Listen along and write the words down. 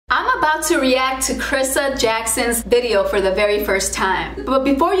about to react to CRISSA Jackson's video for the very first time. But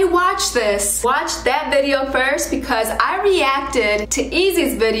before you watch this, watch that video first because I reacted to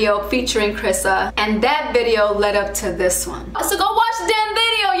EZEE's video featuring CRISSA, and that video led up to this one. So go watch the damn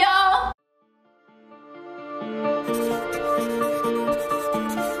video, y'all!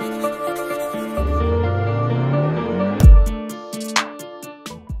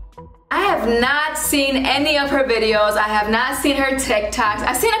 I have not seen any of her videos. I have not seen her TikToks.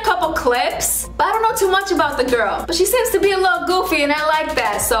 I've seen a couple clips, but I don't know too much about the girl. But she seems to be a little goofy and I like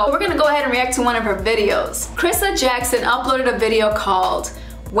that. So we're gonna go ahead and react to one of her videos. CRISSA Jackson uploaded a video called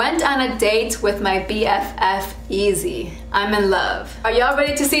 "Went on a Date with My BFF EZEE. I'm in love." Are y'all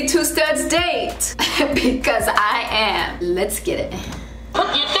ready to see two studs date? Because I am. Let's get it.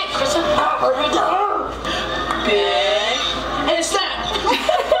 What do you think, CRISSA? Big. And it's that.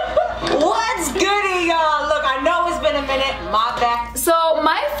 What's goody, y'all? Look, I know it's been a minute. My bad. So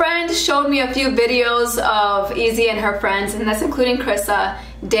my friend showed me a few videos of EZEE and her friends, and that's including CRISSA,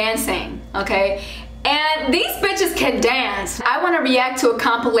 dancing, okay? And these bitches can dance. I want to react to a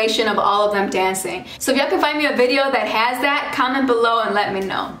compilation of all of them dancing. So if y'all can find me a video that has that, comment below and let me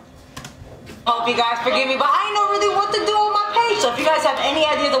know. Hope you guys forgive me, but I ain't know really what to do on my page. So if you guys have any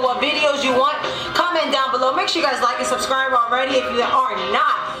ideas of what videos you want, comment down below. Make sure you guys like and subscribe already if you are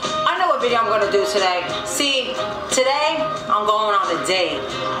not. I know what video I'm going to do today. See, today I'm going on a date.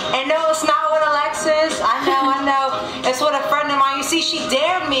 And no, it's not with Alexis. I know. It's with a friend of mine. You see, she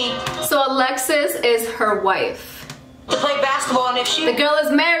dared me. So Alexis is her wife. To play basketball, and if she... The girl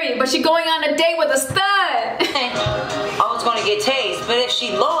is married, but she's going on a date with a stud. I was going to get tased, but if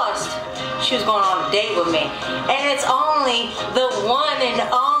she lost, she was going on a date with me. And it's only the one and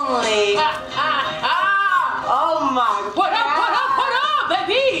only... Oh my God. What up,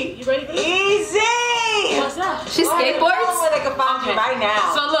 baby? You ready for this? EZEE! What's up? She skateboards? Where they can find you right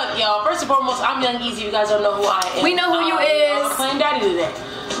now. So look, y'all, first and foremost, I'm young EZEE. You guys don't know who I am. We know who you is. I'm playing daddy today.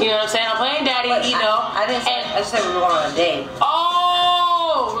 You know what I'm saying? I'm playing daddy, But you know. I didn't say, I just said we were going on a date.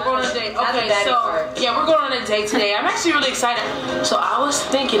 Oh, we're going on a date. Not the Okay, daddy so, part. yeah, we're going on a date today. I'm actually really excited. So I was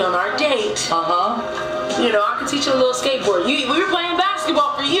thinking on our date, you know, I could teach you a little skateboard. We were playing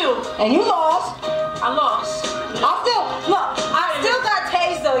basketball for you. And you lost. I lost. I still got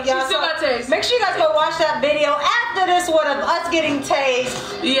tased though, y'all. She still got tased. Make sure you guys go watch that video after this one of us getting tased.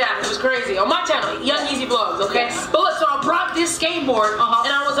 Yeah, it was crazy. On my channel, Young EZEE Vlogs, okay? Yes. But look, so I brought this skateboard,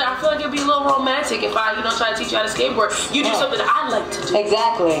 and I was like, I feel like it'd be a little romantic if I, you know, try to teach you how to skateboard. You do something that I like to do.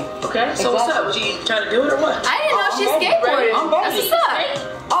 Exactly. Okay? So what's up? You trying to do it or what? I didn't know she I'm ready. skateboarded. I'm ready. That's what's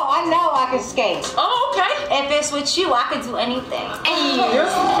up. Oh, I know I can skate. Oh, okay. If it's with you, I can do anything. Hey.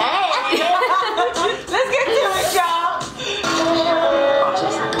 Let's get to it, y'all.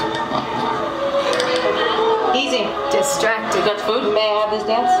 EZEE. Distracted. You got the food? May I have this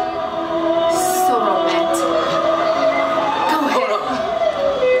dance? So romantic. Go ahead.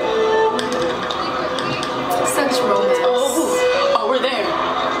 Such romance. Oh, we're there.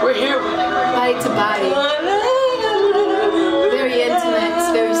 We're here. Body to body. Very intimate.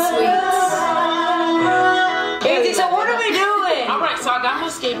 Very sweet. EZEE, so what are we doing? Alright, so I got my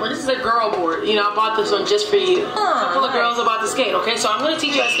skateboard. This is a girl board. You know, I bought this one just for you. A couple of girls about to skate, okay? So I'm going to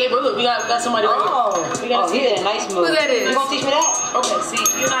teach you how to skateboard. Look, we got somebody right here. Oh, he did a nice move. Who that is? You gonna teach me that? Okay, see,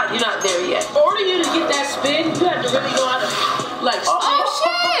 you're not there yet. In order you to get that spin, you have to really know how to, like, Oh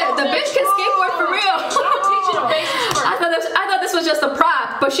shit! The bitch can skateboard for real. I'm teaching the basics first. I thought this was just a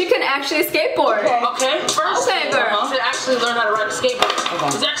prop, but she can actually skateboard. Okay, first Okay, girl. to actually learn how to ride a skateboard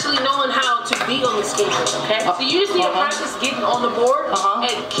is actually knowing how to be on the skateboard, okay? So you just need to practice getting on the board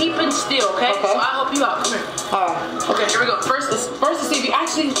and keeping still, okay? So I'll help you out. Come here. Alright. Okay, here we go. First, to see if you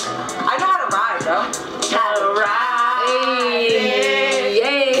actually... I know how to ride, though. How to ride. Hey,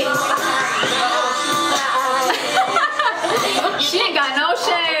 yay. She ain't got no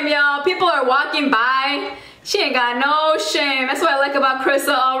shame, y'all. People are walking by. She ain't got no shame. That's what I like about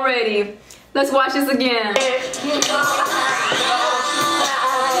CRISSA already. Let's watch this again.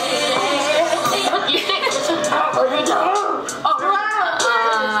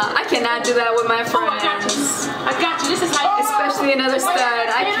 I cannot do that with my friends. I got you. This is how you... Especially another stud.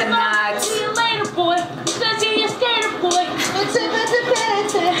 I cannot. See you later, boy. Let's see you skater, boy. Okay,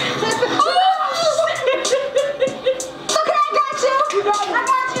 I got you. I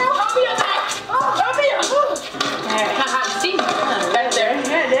got you. Help me up, man. Help me up. Haha, see? Back there.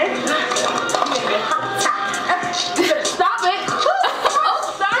 Yeah, there. You better stop it. Oh,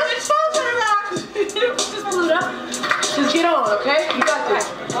 stop it. Just blew it up. Just get on, okay? You got this.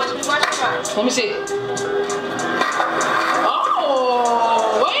 Watch me. Let me see.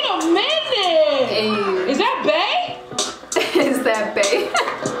 Oh, wait a minute. Hey. Is that Bae? Is that bae?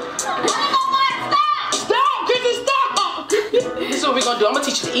 do. I'm gonna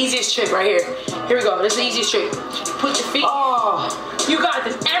teach you the easiest trick right here. Here we go. This is the easiest trick. Put your feet. Oh, you got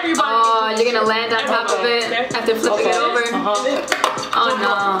this. Everybody. Oh, you're gonna land on top of it after flipping it over. Oh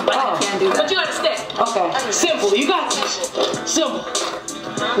no, I can't do that. But you gotta stay. Okay. Simple. You got this. Simple.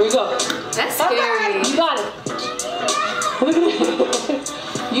 Here we go. That's scary. You got it.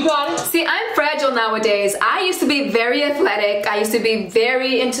 You got it. See, I'm fragile nowadays. I used to be very athletic. I used to be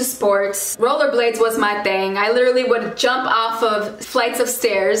very into sports. Rollerblades was my thing. I literally would jump off of flights of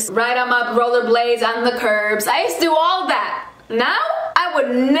stairs, ride on my rollerblades on the curbs. I used to do all that. Now, I would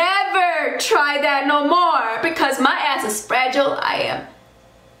never try that no more because my ass is fragile. I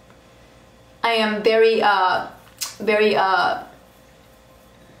am very, I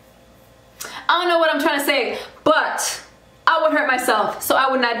don't know what I'm trying to say, but I would hurt myself, so I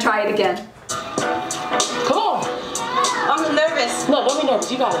would not try it again. Come on. I'm nervous. No, don't be nervous.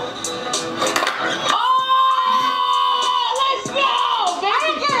 You got it. Oh, let's go,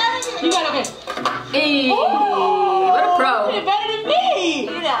 baby. You got it, okay. Hey, what a pro. You did better than me.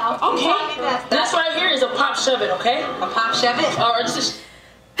 You know. Okay. This right here is a pop shove it, okay? A pop shove it? Or just...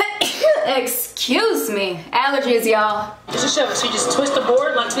 Excuse me. Allergies, y'all. Just a shove it. So you just twist the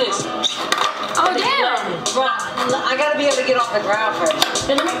board like this. Oh, damn. Bro, I gotta be able to get off the ground first.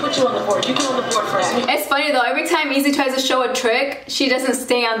 Then let me put you on the board. You get on the board first. It's funny though, every time EZEE tries to show a trick, she doesn't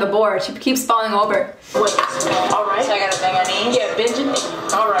stay on the board. She keeps falling over. Wait. All right. So I gotta bang on knees? Yeah, bend your knee.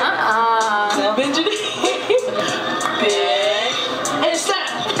 All right. No. Bend your knee. Bend. And snap.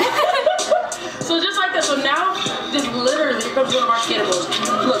 So just like that. So now, just literally, here comes one of our skateables.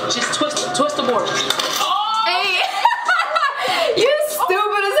 Look, just twist the board. Hey. You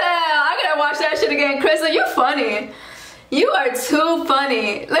stupid as hell. I gotta watch that shit again. Crissa, you funny. You are too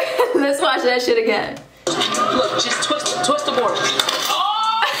funny. Let's watch that shit again. Look, just twist the board.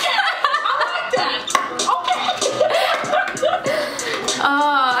 Oh, okay. I like that. Okay. Oh,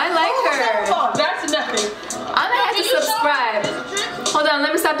 I like her. Oh, that's nothing. I'm gonna have to subscribe. Hold on,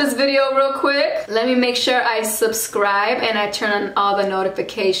 let me stop this video real quick. Let me make sure I subscribe and I turn on all the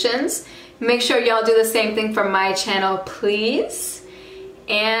notifications. Make sure y'all do the same thing for my channel, please.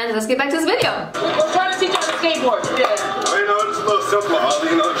 And let's get back to this video. We're trying to teach you how to skateboard. Yeah. You know, it's a little simple.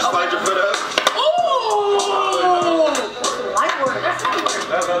 You know, just slide your foot up. Ooh! Light work. That's light work.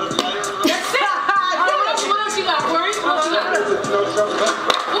 That's it. What else you got, Corey? What else you got?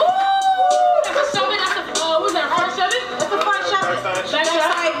 Ooh! That's a shove it. That's a, what's that, front shove it? That's a front shove it.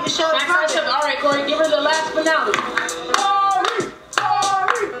 Backside shove it. All right, Corey, give her the last finale.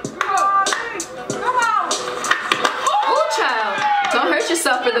 Don't hurt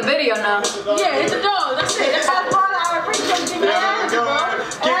yourself for the video now. Yeah, hit the dog. That's it. That's it. I appreciate you, man.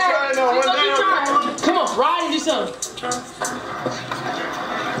 Keep trying though. One down. Come on, ride and do something.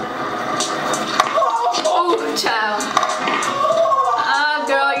 Oh, child. Oh,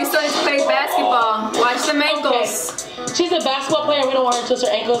 girl, you still need to play basketball. Watch them ankles. Okay. She's a basketball player. We don't want her to twist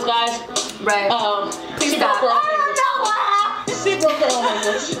her ankles, guys. Right. Please stop. She broke her own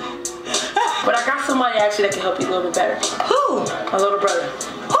ankles. But I got somebody actually that can help you a little bit better. Who? My little brother.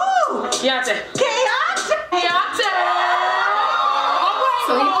 Who? Keontae. Keontae!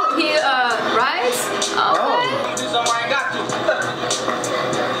 So he rides? Okay. Do something I got to.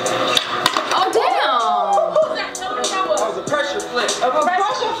 Oh, damn. That was a pressure flip. A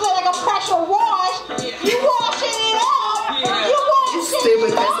pressure flip, like a pressure wash. Yeah. You washing it up. Yeah. You washing Stupid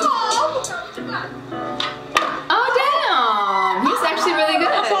it person. up. Oh, damn. He's actually really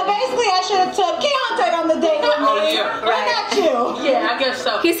good. So basically, I should have took Keontae on the date with me. Oh, yeah. Why not you? Yeah, I guess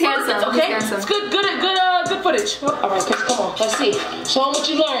so. He's handsome. Okay, He's handsome. it's good footage. All right, Chris, come on, let's see. Show them what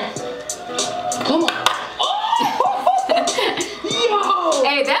you learned. Come on. Yo.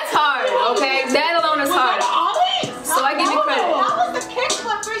 Hey, that's hard, okay? That alone is hard. So I give you credit. That was the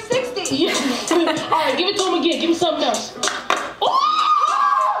kickflip 360. Yeah. All right, give it to him again. Give him something else. That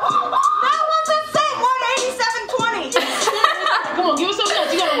was the same 187.20. Come on, give us something else.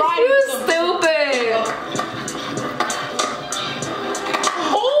 You gotta ride You it. stupid.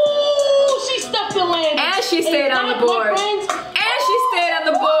 Oh, she stuck the landing. And she stayed on the board. And she stayed on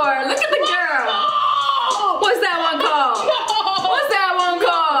the board. Look at the girl. What's that one called? What's that one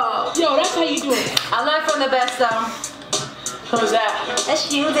called? Yo, that's how you do it. I learned from the best though. Who's that? That's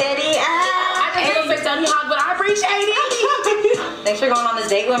you, Daddy. I just don't say something hot, but I appreciate it. Thanks for going on this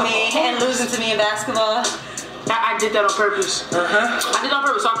date with me and losing to me in basketball. I did that on purpose. I did it on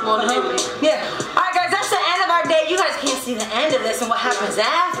purpose so I can go on the date with you. Yeah. Alright guys, that's the end of our day. You guys can't see the end of this and what happens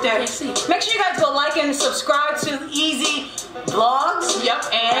after. Make sure you guys go like and subscribe to EZEE Vlogs. Yep,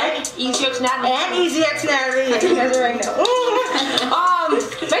 and EZEE X Natalie. And EZEE X Natalie. You guys are right now.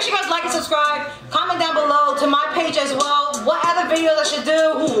 Make sure you guys like and subscribe. Comment down below to my page as well. What other videos I should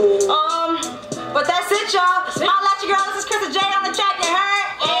do? But that's it, y'all. Holla at your girl. This is CRISSA J on the track.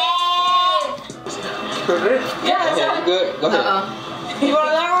 You heard? Yeah, that's you good? Go ahead. You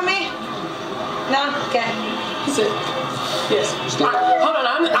wanna learn with me? No? Okay. Sit. Yes. Hold on,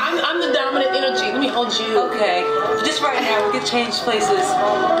 I'm the dominant energy. Let me hold you. Okay. Just right now, we can change places.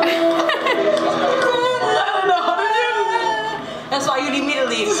 I don't know how to do. That's why you need me to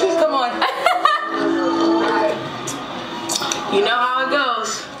leave. Come on. You know how it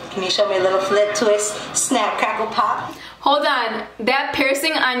goes. Can you show me a little flip, twist, snap, crackle, pop? Hold on, that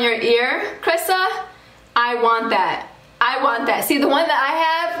piercing on your ear, CRISSA, I want that. I want that. See, the one that I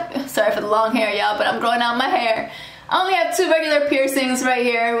have, sorry for the long hair, y'all, but I'm growing out my hair. I only have 2 regular piercings right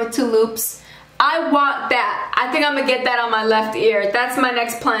here with 2 loops. I want that. I think I'm gonna get that on my left ear. That's my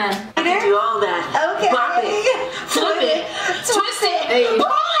next plan. I can do all that. Okay. Pop it. Flip it. Twist it. Hey.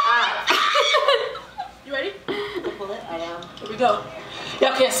 You ready? Pull it. I am. Here we go.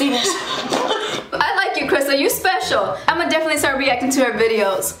 Y'all can't see this. I like you, CRISSA. You special. I'm gonna definitely start reacting to her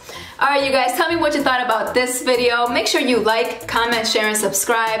videos. Alright, you guys, tell me what you thought about this video. Make sure you like, comment, share, and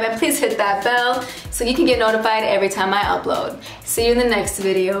subscribe. And please hit that bell so you can get notified every time I upload. See you in the next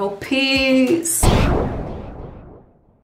video. Peace.